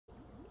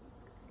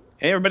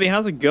Hey everybody,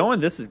 how's it going?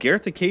 This is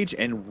Gareth the Cage,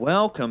 and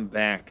welcome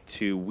back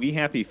to We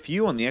Happy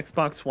Few on the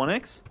Xbox One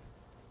X.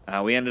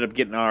 We ended up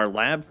getting our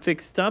lab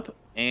fixed up,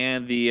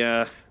 and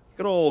the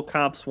good old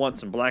cops want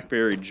some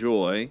Blackberry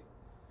Joy,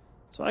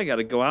 so I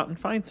gotta go out and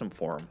find some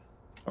for them.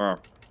 Or,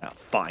 not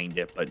find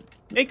it, but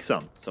make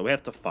some. So we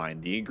have to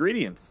find the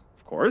ingredients,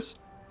 of course.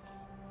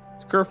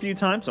 It's curfew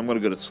time, so I'm gonna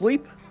go to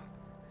sleep,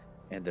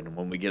 and then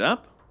when we get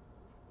up,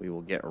 we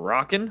will get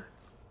rocking.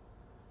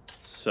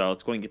 So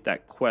let's go and get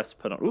that quest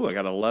put on. Ooh, I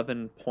got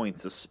 11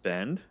 points to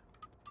spend.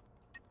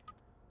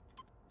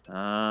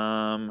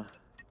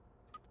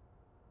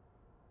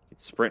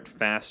 Sprint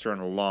faster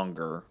and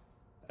longer.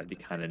 That'd be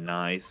kind of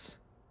nice.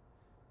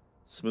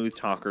 Smooth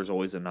Talker is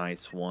always a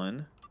nice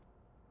one.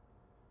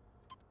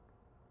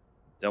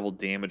 Double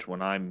damage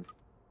when I'm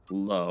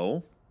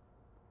low.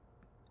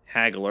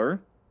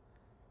 Haggler.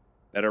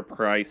 Better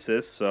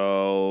prices,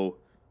 so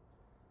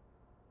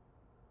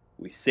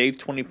we save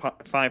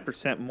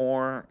 25%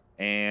 more,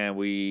 and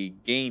we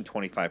gain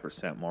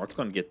 25% more. Let's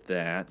go and get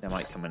that. That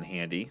might come in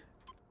handy.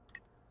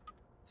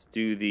 Let's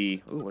do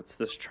the... Ooh, what's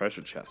this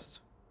treasure chest?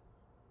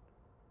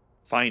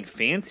 Find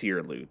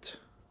fancier loot.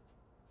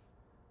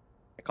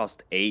 It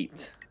cost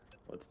 8.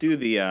 Let's do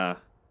the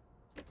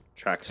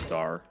track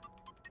star.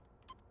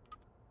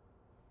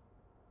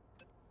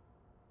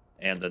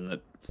 And then the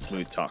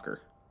smooth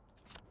talker.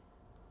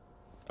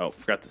 Oh,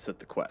 forgot to set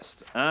the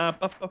quest.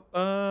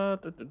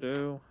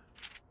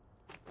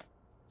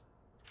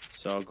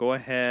 So go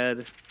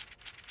ahead.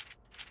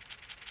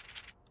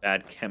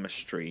 Bad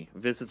chemistry.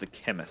 Visit the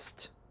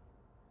chemist.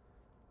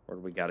 Where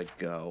do we gotta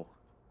go?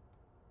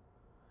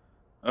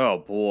 Oh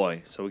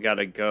boy. So we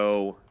gotta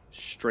go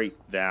straight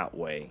that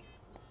way.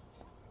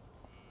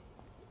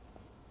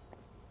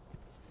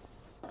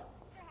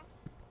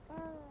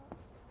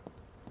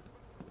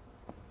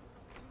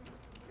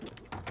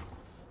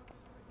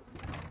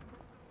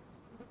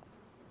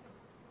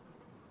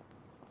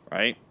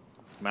 Right?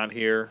 Come out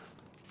here.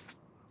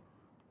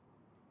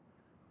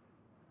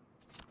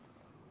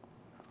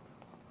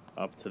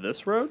 Up to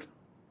this road?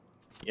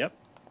 Yep.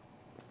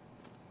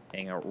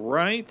 Hang out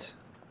right.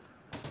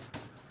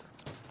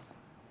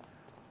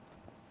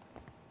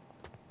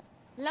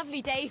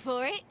 Lovely day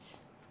for it.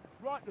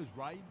 Right as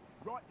rain,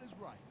 right as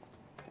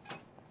rain.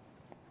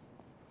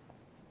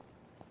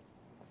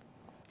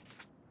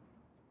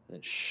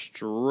 Then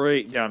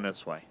straight down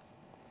this way.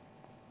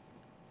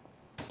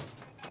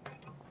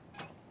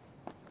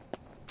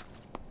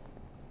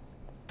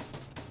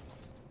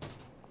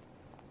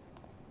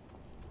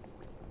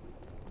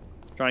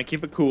 Trying to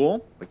keep it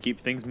cool, but keep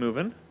things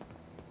moving.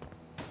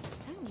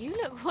 Don't you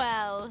look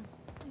well?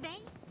 They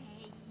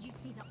say you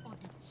see the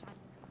oddest shadow.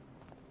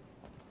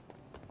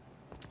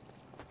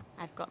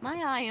 I've got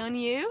my eye on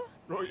you.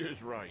 Right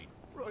as rain,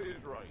 right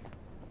as rain.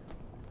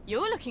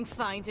 You're looking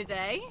fine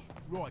today.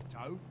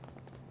 Righto.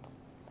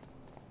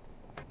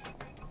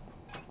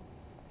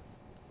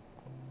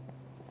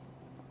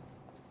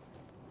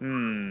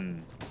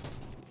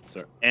 Is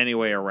there any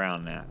way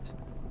around that?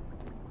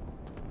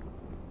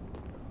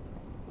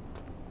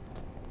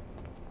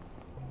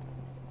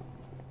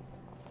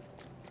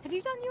 Have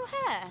you done your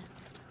hair?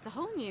 It's a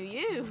whole new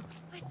you.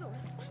 I saw a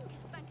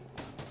spanker.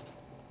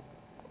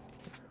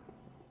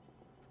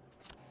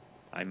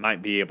 I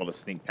might be able to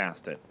sneak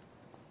past it.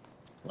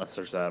 Unless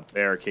there's a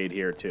barricade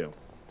here, too.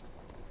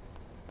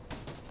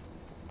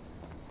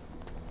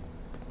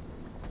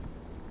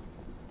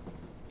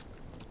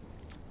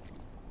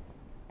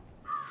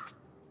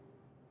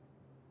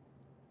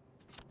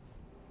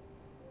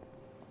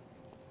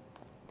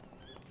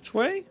 Which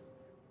way?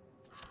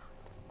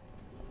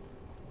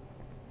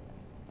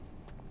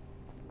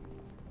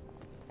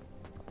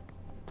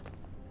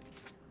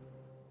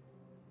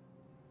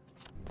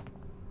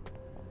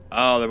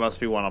 Oh, there must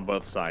be one on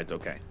both sides.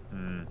 Okay.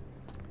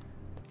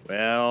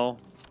 Well,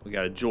 we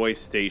got a joy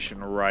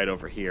station right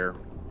over here.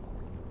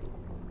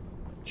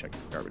 Check the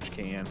garbage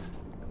can.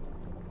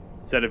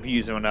 Instead of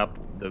using up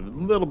the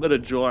little bit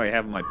of joy I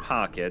have in my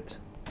pocket,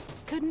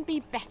 Couldn't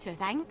be better,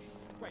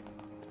 thanks.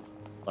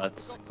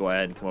 let's go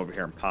ahead and come over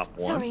here and pop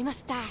one. Sorry,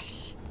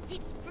 mustache.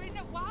 It's been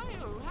a while,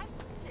 hasn't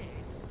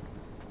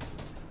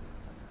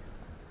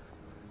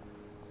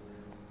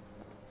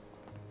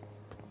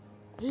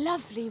it?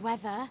 Lovely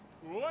weather.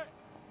 What?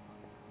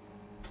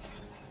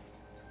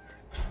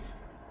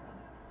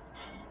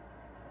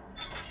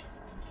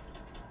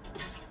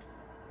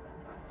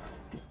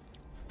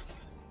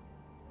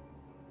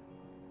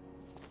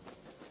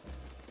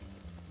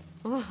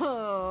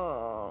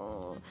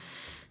 Whoa.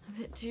 A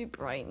bit too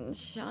bright and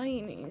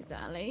shiny,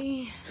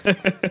 Sally.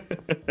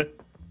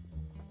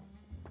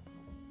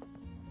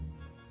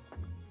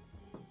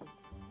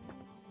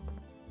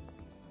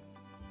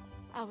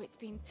 Oh, it's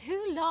been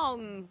too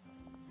long.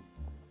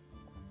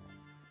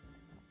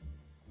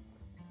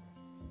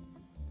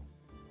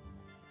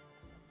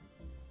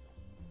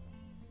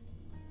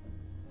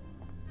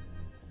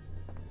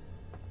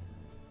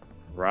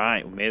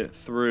 Right, we made it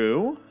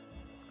through.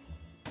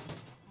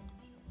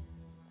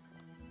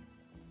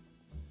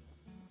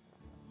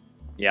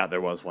 Yeah,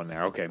 there was one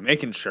there. Okay,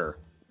 making sure.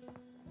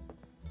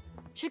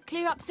 Should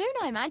clear up soon,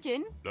 I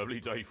imagine. Lovely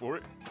day for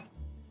it.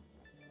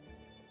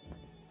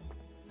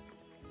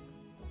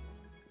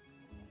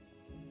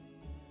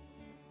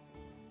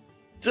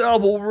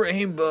 Double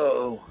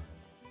rainbow.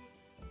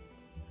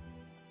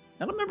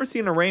 I don't remember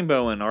seeing a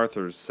rainbow in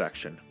Arthur's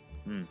section.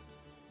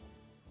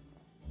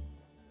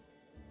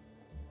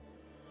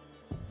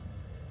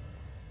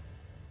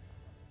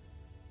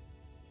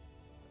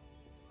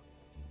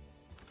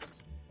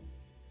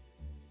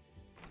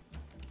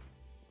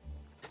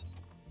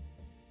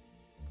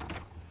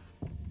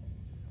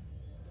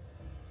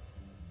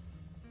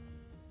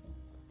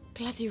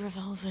 Bloody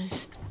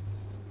revolvers.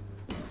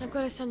 I've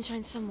got a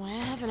sunshine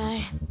somewhere, haven't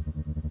I?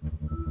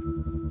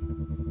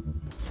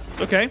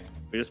 Okay,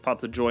 we just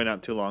popped the joy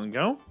not too long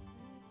ago.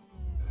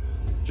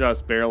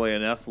 Just barely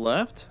enough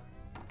left.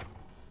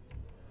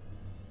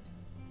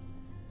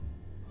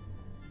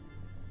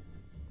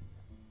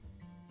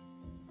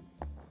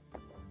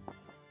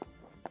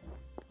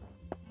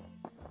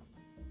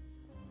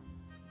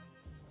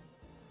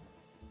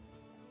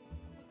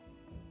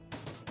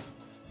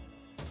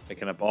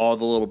 Picking up all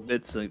the little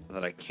bits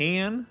that I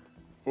can.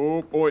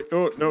 Oh boy,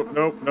 oh, nope,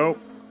 nope, nope.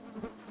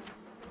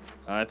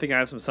 I think I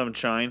have some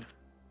sunshine.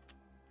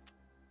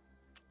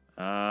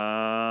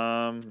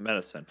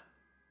 Medicine.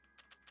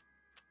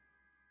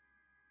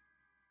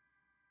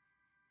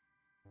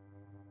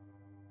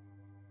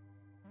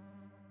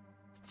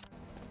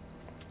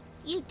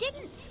 You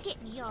didn't skip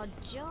your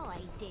joy,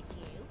 did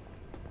you?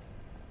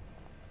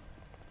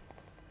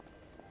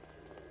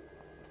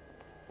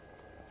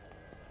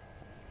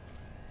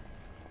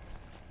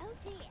 Oh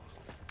dear.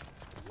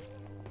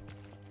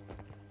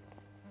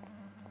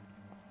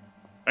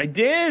 I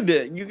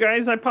did! You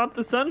guys, I popped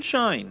the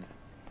sunshine.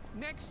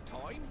 Next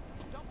time,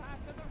 stop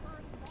after the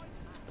first bite.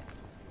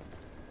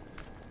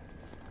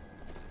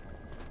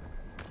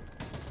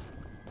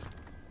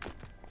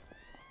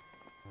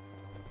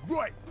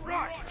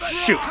 Right.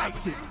 Shoot.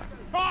 That's it.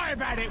 I've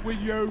had it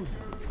with you.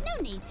 No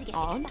need to get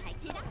On?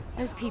 excited.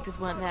 Those peepers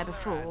weren't there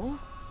before.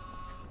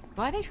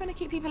 Why are they trying to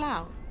keep people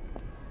out?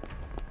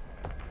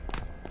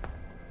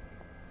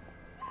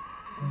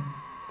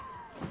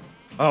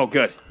 Oh,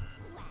 good.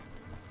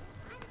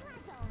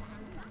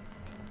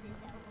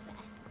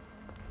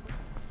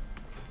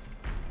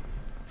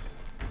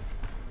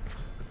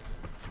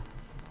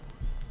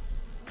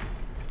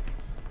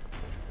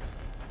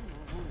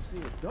 See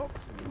a doctor?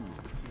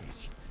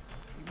 Yes.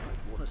 You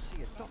might want to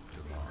see a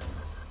doctor, Mark.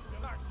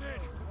 That's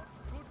it.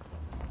 Good.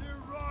 You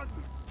run.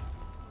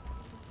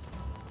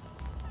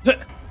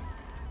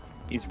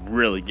 He's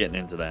really getting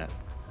into that.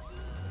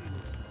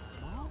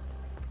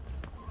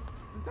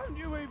 Don't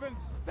you even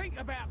think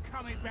about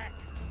coming back.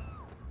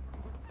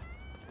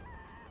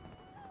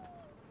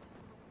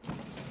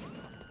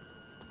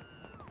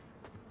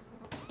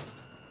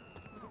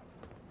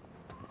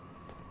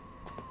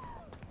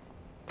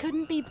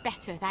 Couldn't be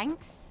better,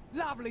 thanks.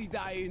 Lovely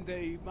day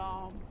indeed,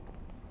 Mom.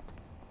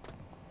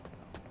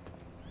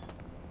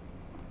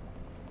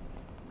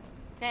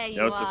 There you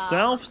Note are. to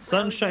self,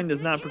 sunshine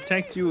does not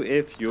protect you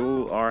if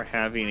you are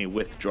having a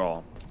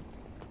withdrawal.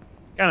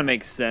 Kinda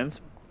makes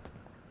sense.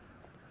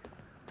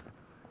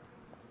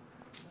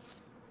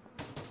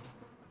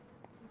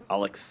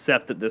 I'll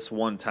accept that this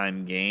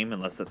one-time game,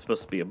 unless that's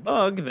supposed to be a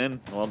bug, then,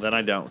 well, then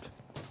I don't.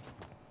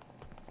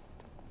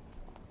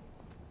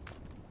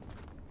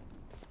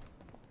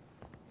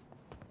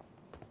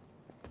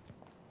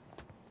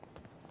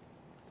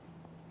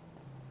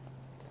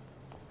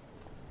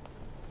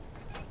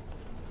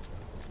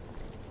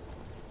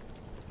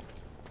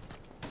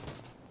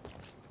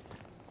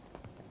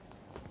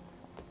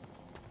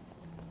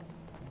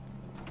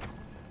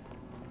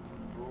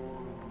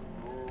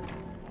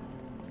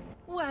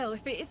 Well,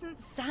 if it isn't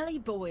Sally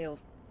Boyle.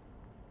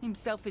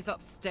 Himself is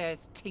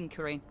upstairs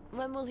tinkering.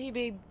 When will he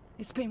be?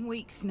 It's been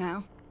weeks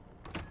now.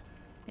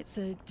 It's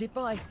a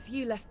device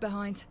you left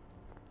behind.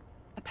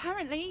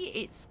 Apparently,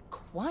 it's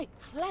quite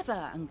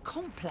clever and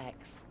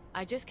complex.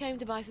 I just came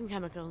to buy some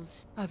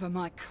chemicals. Over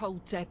my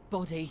cold, dead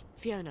body.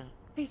 Fiona.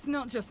 It's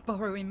not just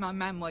borrowing my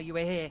man while you were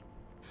here.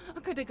 I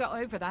could have got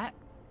over that.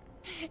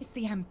 It's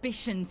the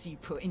ambitions you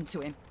put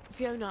into him.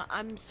 Fiona,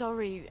 I'm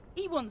sorry.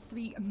 He wants to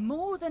be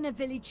more than a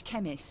village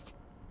chemist.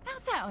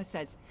 How's that, I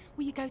says?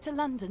 Will you go to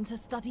London to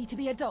study to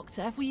be a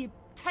doctor? Will you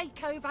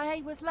take over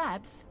Hayworth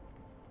Labs?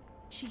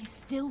 She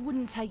still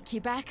wouldn't take you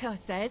back, I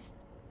says.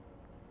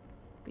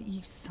 But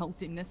you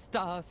sold him the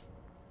stars.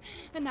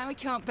 And now he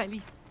can't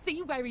barely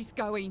see where he's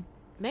going.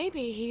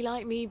 Maybe he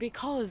liked me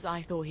because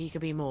I thought he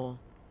could be more.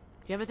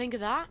 Do you ever think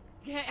of that?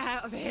 Get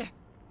out of here.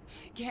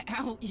 Get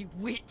out, you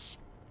witch.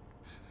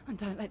 And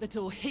don't let the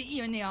door hit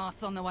you in the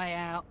arse on the way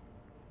out.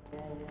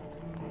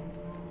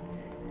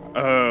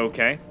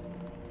 Okay.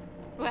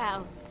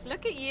 Well,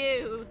 look at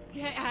you.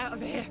 Get out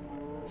of here.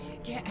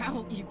 Get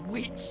out, you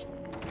witch.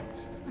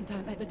 And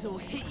don't let the door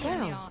hit you in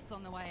the Well. arse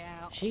on the way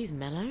out. She's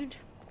mellowed.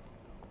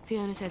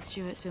 Fiona said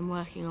Stuart's been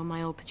working on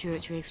my old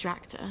pituitary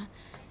extractor.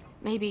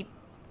 Maybe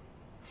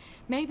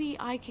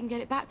I can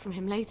get it back from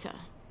him later,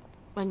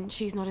 when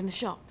she's not in the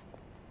shop.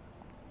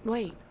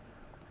 Wait.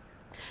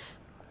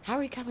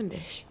 Harry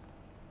Cavendish.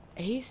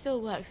 He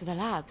still works for the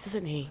labs,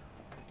 doesn't he?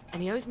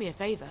 And he owes me a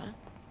favor.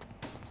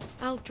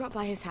 I'll drop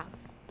by his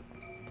house.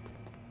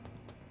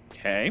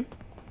 Okay.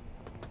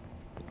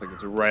 Looks like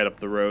it's right up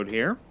the road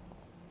here.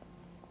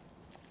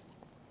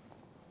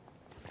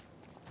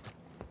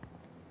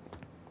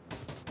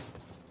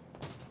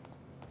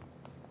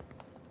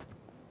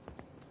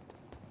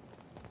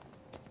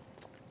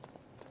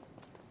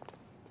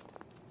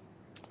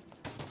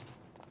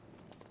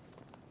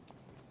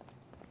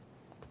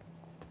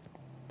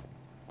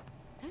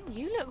 Don't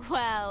you look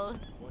well?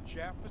 Watch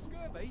out for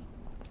scurvy.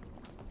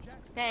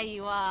 There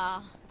you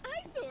are.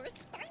 I saw a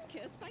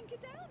spanker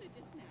downer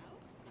just now.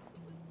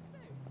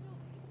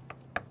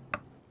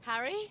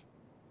 Harry?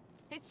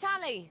 It's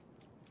Sally.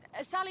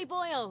 Sally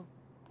Boyle.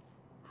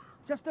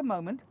 Just a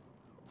moment.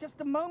 Just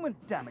a moment,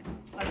 damn it.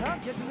 I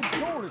can't get to the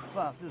door as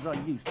fast as I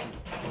used to.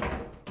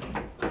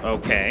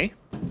 Okay.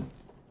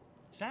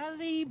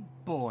 Sally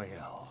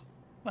Boyle.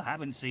 I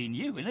haven't seen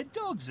you in a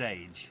dog's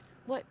age.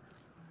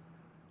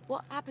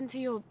 What happened to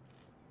your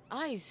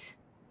eyes?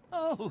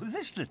 Oh,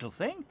 this little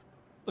thing.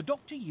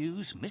 Dr.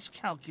 Hughes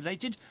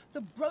miscalculated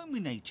the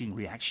brominating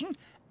reaction,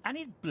 and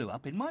it blew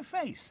up in my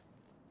face.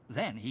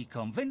 Then he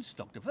convinced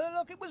Dr.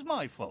 Verloc it was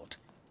my fault.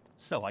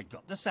 So I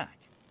got the sack.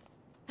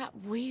 That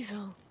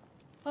weasel.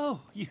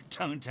 Oh, you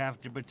don't have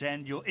to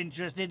pretend you're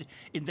interested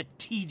in the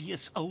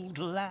tedious old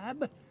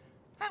lab.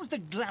 How's the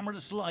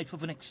glamorous life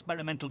of an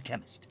experimental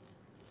chemist?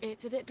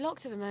 It's a bit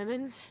blocked at the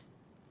moment.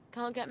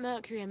 Can't get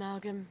mercury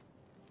amalgam.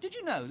 Did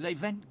you know they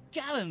vent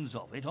gallons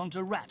of it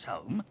onto Rat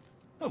Home?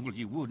 Oh, well,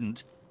 you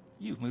wouldn't.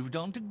 You've moved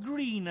on to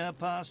greener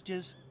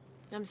pastures.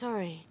 I'm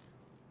sorry.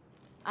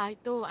 I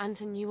thought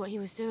Anton knew what he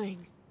was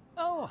doing.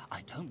 Oh,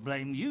 I don't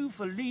blame you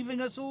for leaving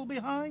us all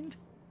behind.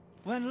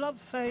 When love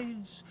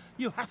fades,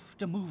 you have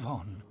to move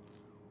on.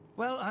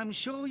 Well, I'm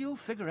sure you'll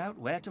figure out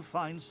where to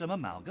find some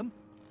amalgam.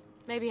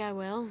 Maybe I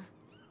will.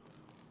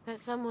 But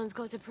someone's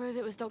got to prove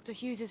it was Dr.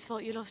 Hughes's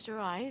fault you lost your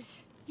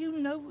eyes. You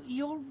know,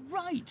 you're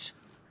right.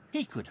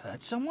 He could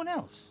hurt someone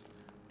else.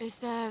 Is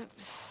there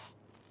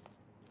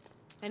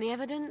any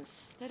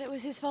evidence that it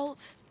was his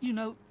fault? You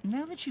know,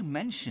 now that you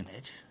mention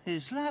it,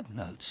 his lab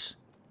notes.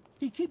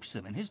 He keeps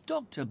them in his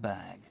doctor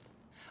bag.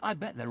 I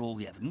bet they're all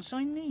the evidence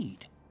I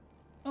need.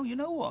 Oh, you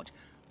know what?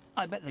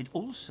 I bet they'd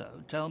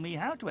also tell me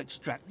how to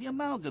extract the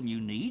amalgam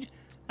you need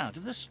out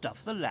of the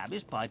stuff the lab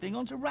is piping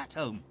onto Rat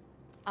Home.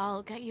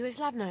 I'll get you his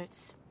lab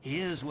notes.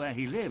 Here's where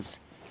he lives.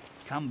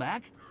 Come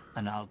back,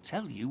 and I'll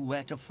tell you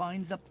where to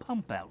find the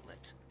pump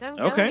outlet. Don't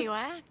Okay. go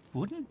anywhere.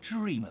 Wouldn't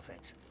dream of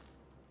it.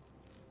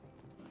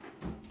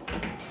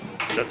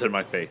 Shuts it in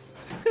my face.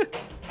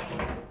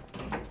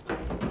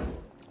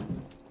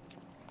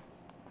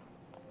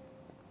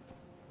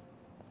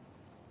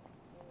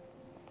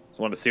 Just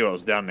wanted to see what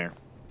was down there.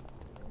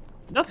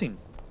 Nothing.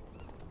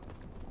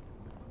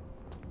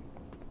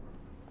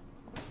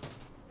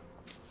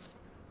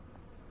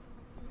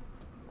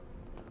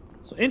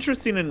 So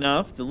interesting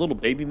enough, the little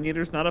baby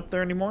meter's not up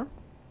there anymore.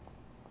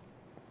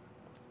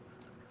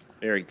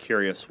 Very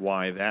curious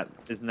why that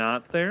is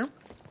not there.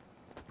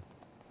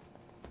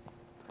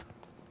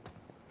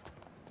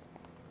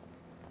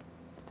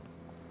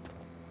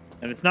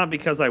 And it's not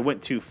because I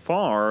went too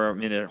far.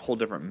 I'm in a whole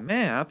different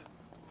map.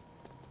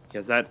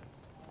 Because that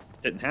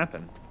didn't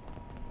happen.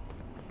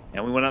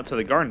 And we went out to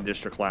the Garden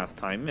District last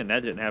time, and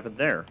that didn't happen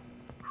there.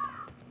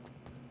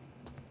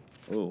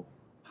 Ooh,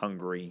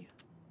 hungry.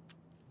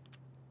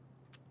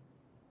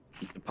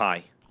 Eat the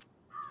pie.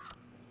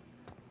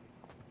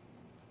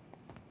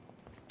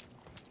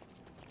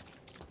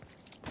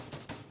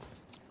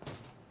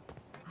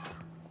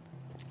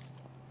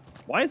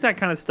 Why is that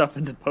kind of stuff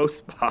in the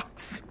post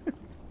box?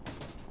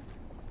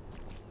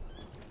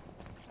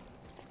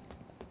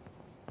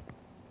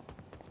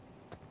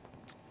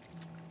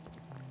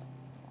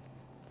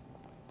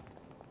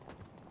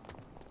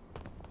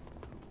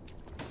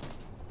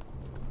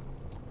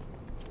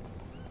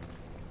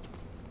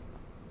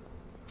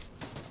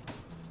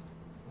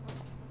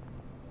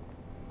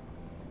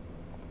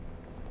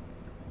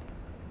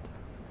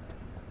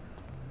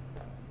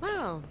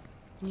 Well,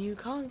 you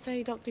can't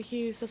say Dr.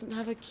 Hughes doesn't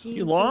have a keen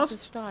You sense lost? of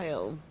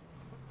style.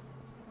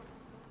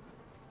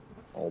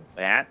 Old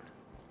bat.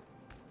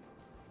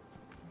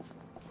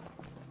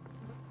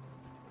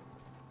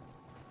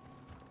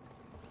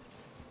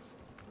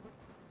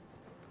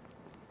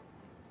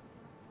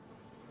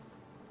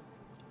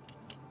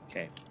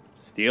 Okay,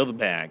 steal the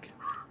bag.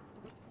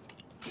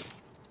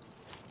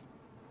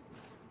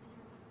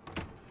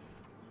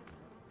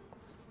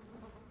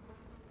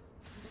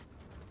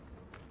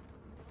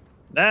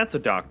 That's a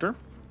doctor.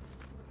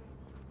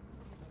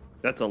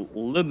 That's a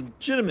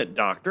legitimate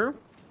doctor.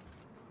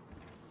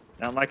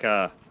 Not like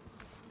a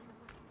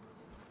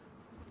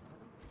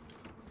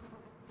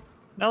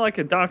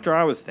doctor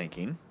I was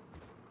thinking.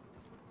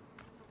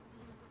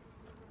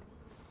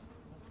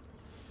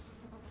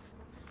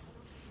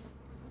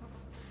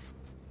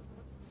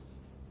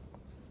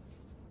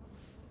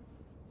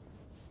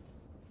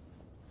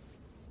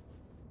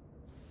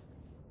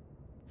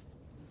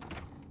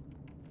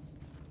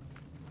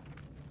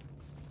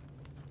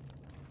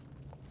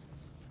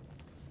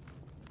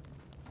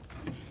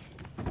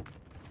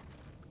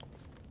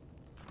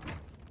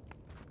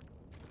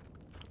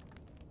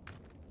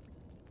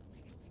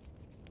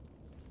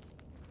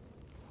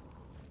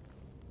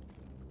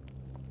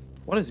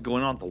 What is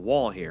going on at the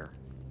wall here?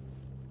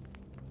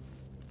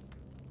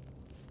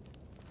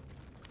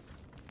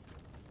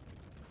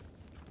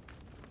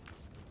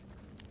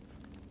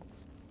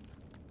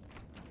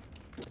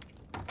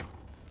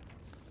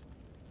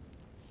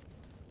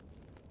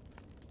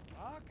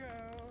 Marco!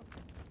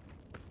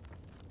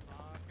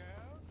 Marco?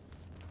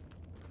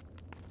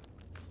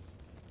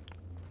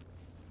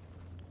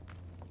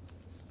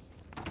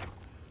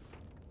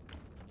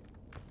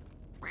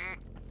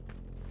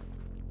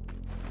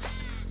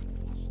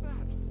 What's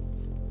that?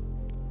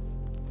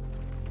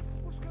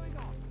 What's going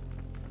on?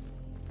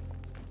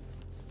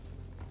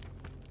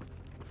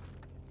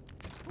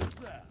 Who's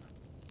there?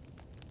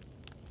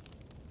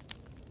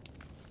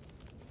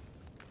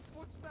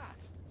 What's that?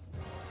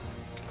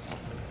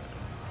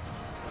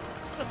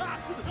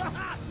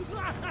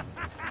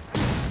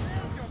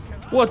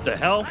 What the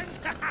hell?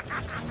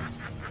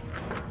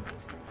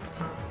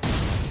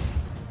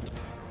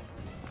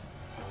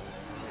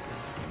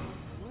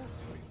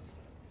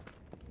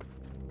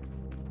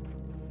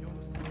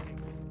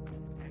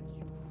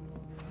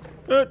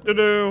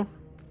 Do-do-do.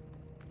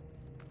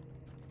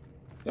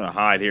 Gonna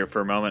hide here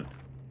for a moment.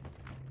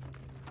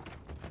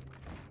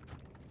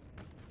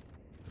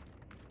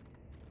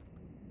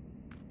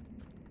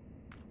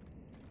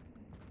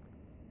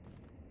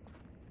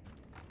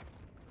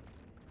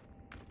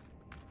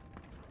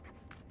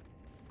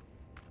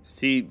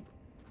 See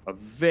a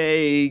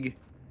vague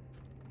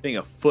thing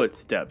of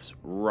footsteps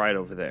right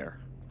over there.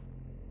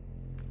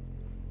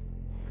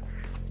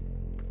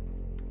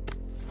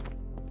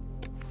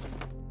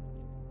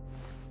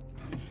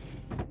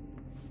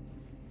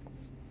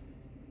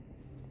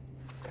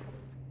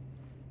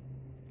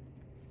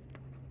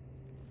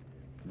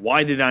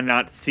 Why did I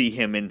not see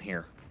him in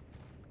here?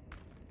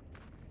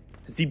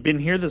 Has he been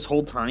here this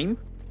whole time?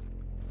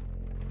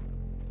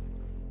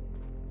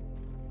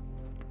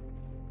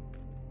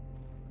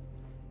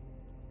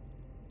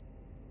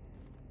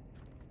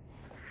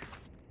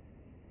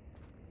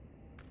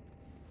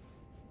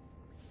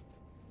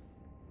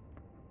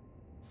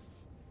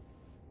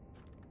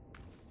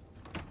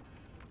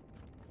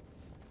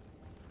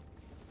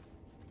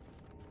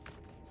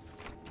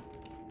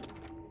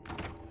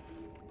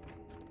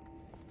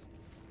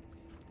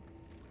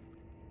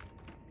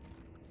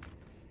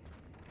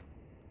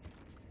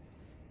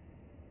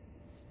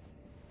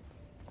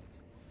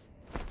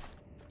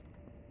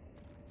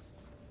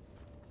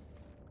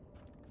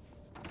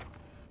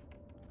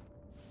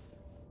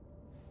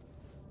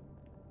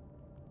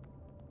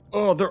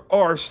 Oh, there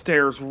are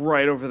stairs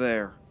right over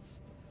there.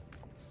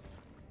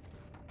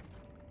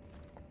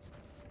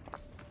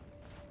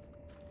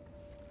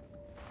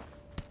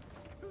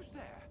 Who's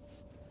there?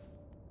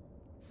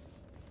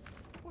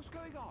 What's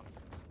going on?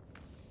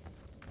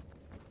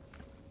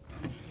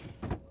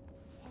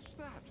 What's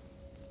that?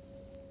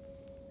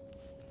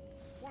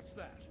 What's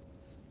that?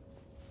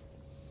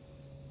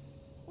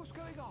 What's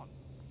going on?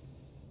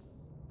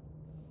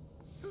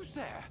 Who's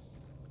there?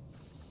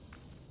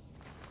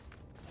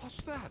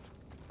 What's that?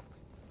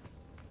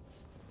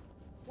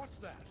 What's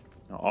that?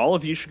 Now, all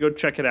of you should go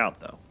check it out,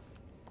 though.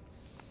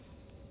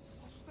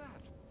 What's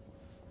that?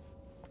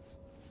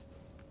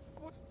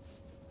 What?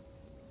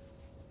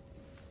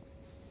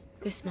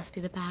 This must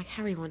be the bag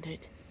Harry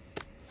wanted.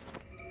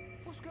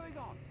 What's going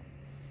on?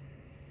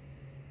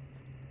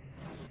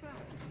 What's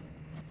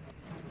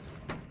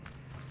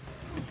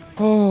that?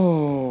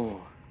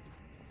 Oh.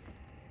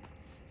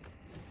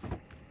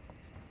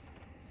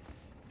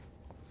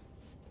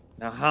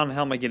 Now, how in the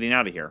hell am I getting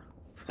out of here?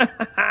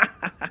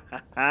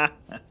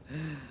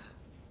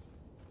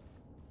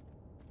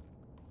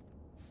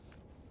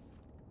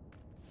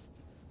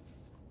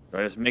 Do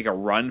I just make a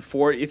run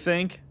for it, you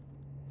think?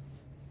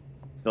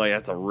 I feel like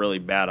that's a really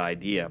bad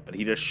idea, but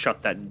he just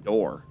shut that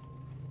door.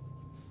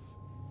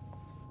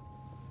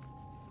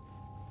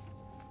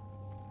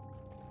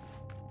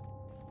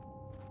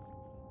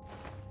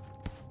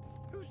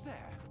 Who's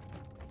there?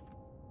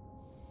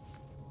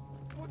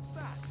 What's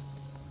that?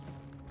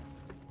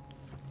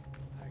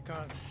 I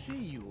can't see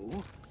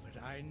you,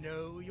 but I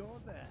know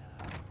you're there.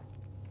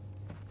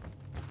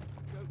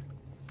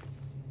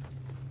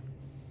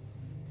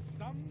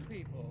 Some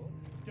people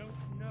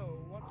don't know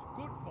what's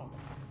good for them.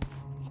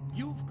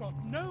 You've got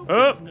no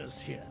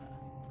business here.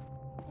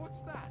 What's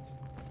that?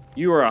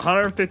 You are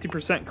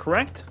 150%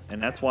 correct,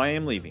 and that's why I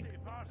am leaving.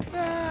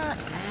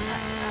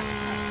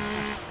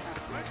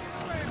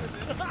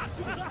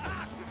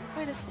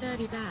 Quite a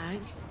sturdy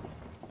bag.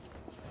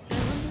 I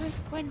wonder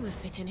if Gwen would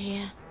fit in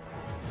here.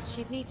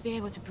 She'd need to be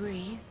able to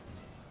breathe,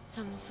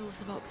 some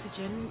source of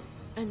oxygen,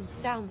 and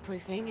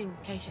soundproofing in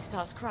case she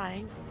starts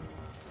crying.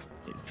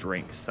 You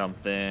drink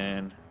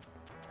something.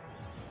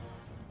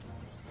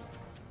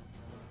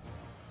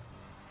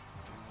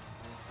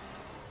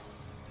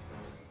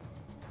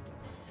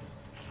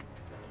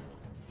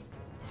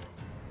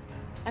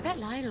 I bet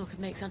Lionel could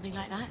make something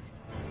like that.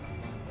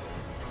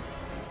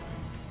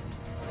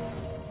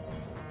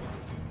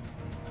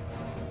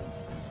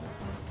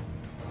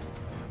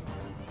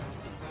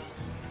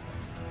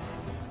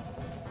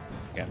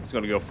 Yeah, I'm just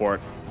gonna go for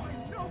it. I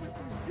know it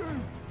was you.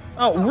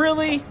 Oh,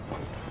 really?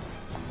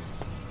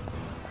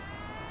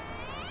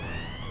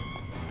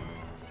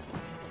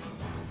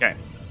 Okay.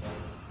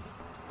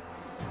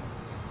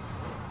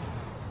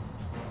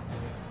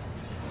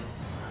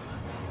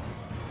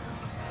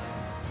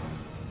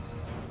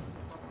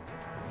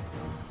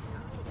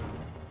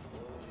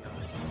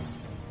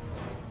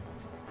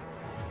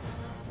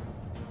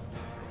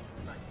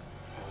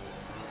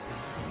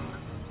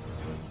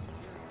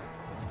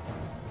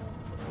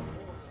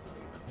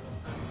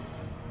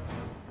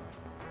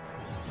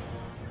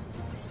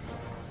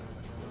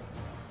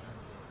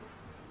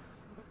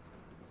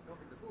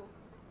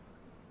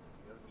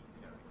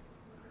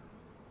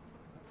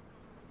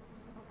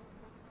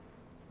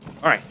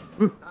 All right.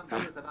 Whew.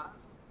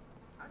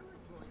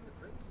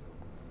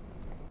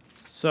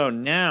 So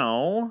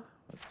now,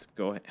 let's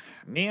go ahead.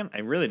 Man, I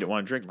really don't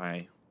want to drink my...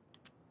 Do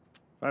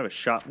I have a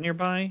shop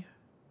nearby?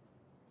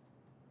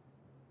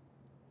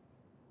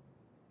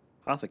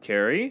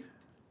 Apothecary.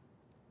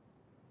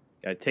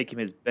 Gotta take him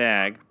his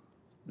bag.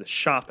 The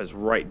shop is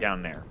right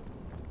down there.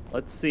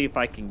 Let's see if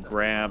I can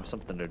grab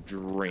something to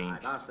drink.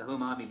 I've asked the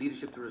Home Army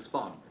leadership to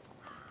respond.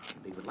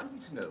 They would like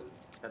you to know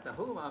that the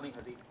Home Army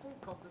has a full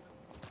complement.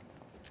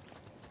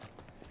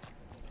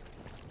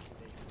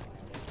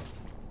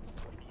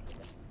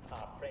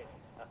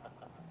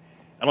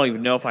 I don't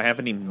even know if I have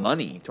any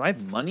money. Do I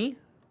have money?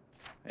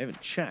 I haven't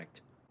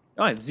checked.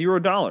 Oh, I have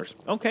 $0.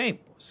 Okay,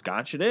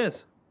 scotch it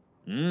is.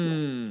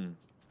 Mmm.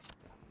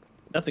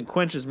 Nothing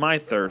quenches my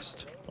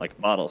thirst like a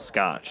bottle of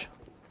scotch.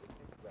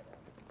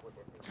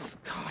 Oh,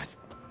 God.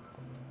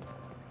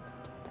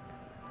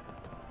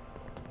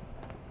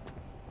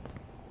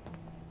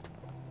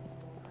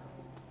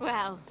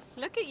 Well,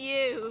 look at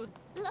you.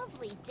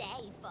 Lovely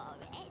day for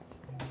it.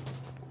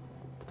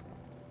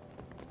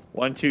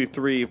 1, 2,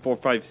 3, 4,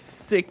 5,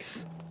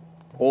 6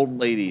 old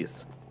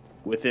ladies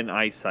within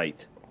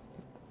eyesight.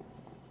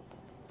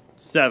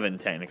 7,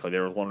 technically.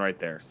 There was one right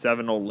there.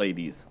 7 old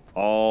ladies.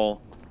 All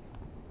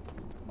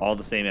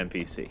the same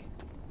NPC.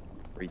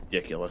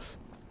 Ridiculous.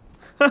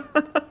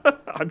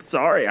 I'm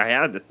sorry. I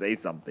had to say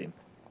something.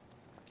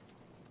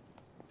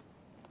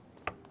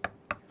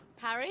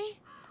 Harry?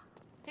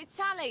 It's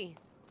Sally.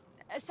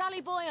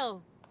 Sally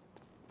Boyle.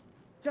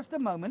 Just a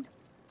moment.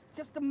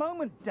 Just a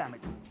moment, damn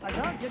it. I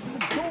can't get to the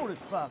door as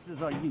fast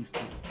as I used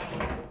to.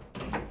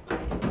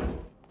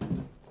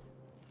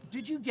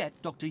 Did you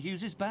get Dr.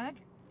 Hughes's bag?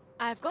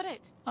 I've got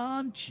it.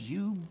 Aren't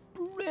you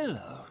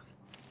Brillo?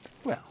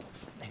 Well,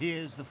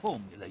 here's the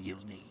formula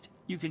you'll need.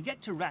 You can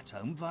get to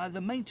Rathome via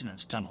the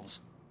maintenance tunnels.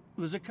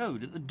 There's a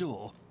code at the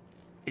door.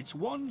 It's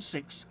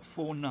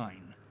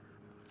 1649.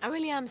 I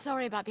really am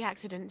sorry about the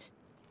accident.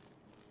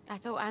 I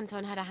thought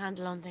Anton had a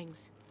handle on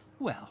things.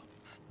 Well,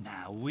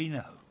 now we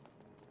know.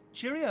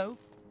 Cheerio.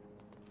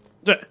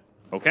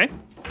 Okay.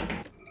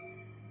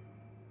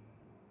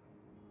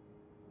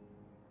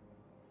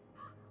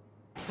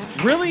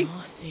 Really?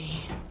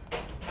 Nasty.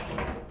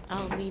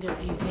 I'll need a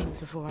few things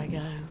before I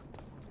go.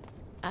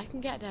 I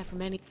can get there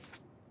from any...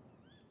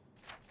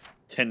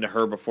 Tend to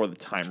her before the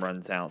time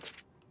runs out.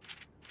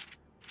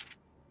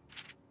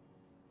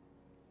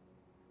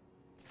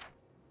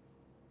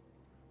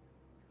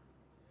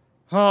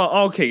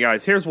 Oh, okay,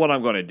 guys. Here's what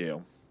I'm going to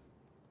do.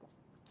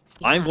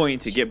 I'm going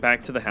to get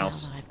back to the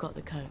house. Now that I've got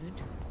the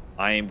code.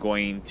 I am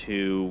going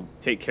to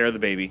take care of the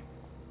baby.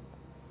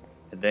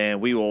 And then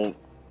we will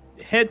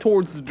head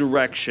towards the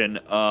direction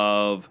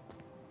of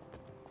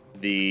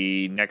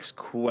the next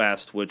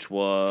quest, which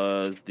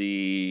was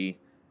the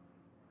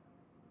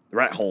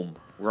rat home.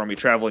 We're going to be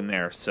traveling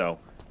there. So,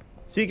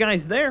 see you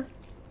guys there.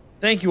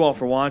 Thank you all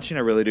for watching.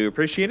 I really do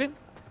appreciate it.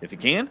 If you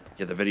can,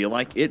 give the video a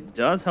like. It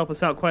does help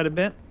us out quite a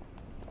bit.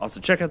 Also,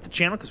 check out the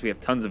channel because we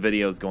have tons of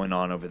videos going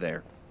on over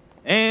there.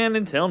 And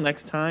until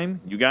next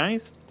time, you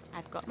guys,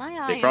 I've got my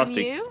eye stay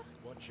frosty. on you.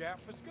 Watch out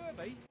for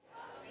scurvy.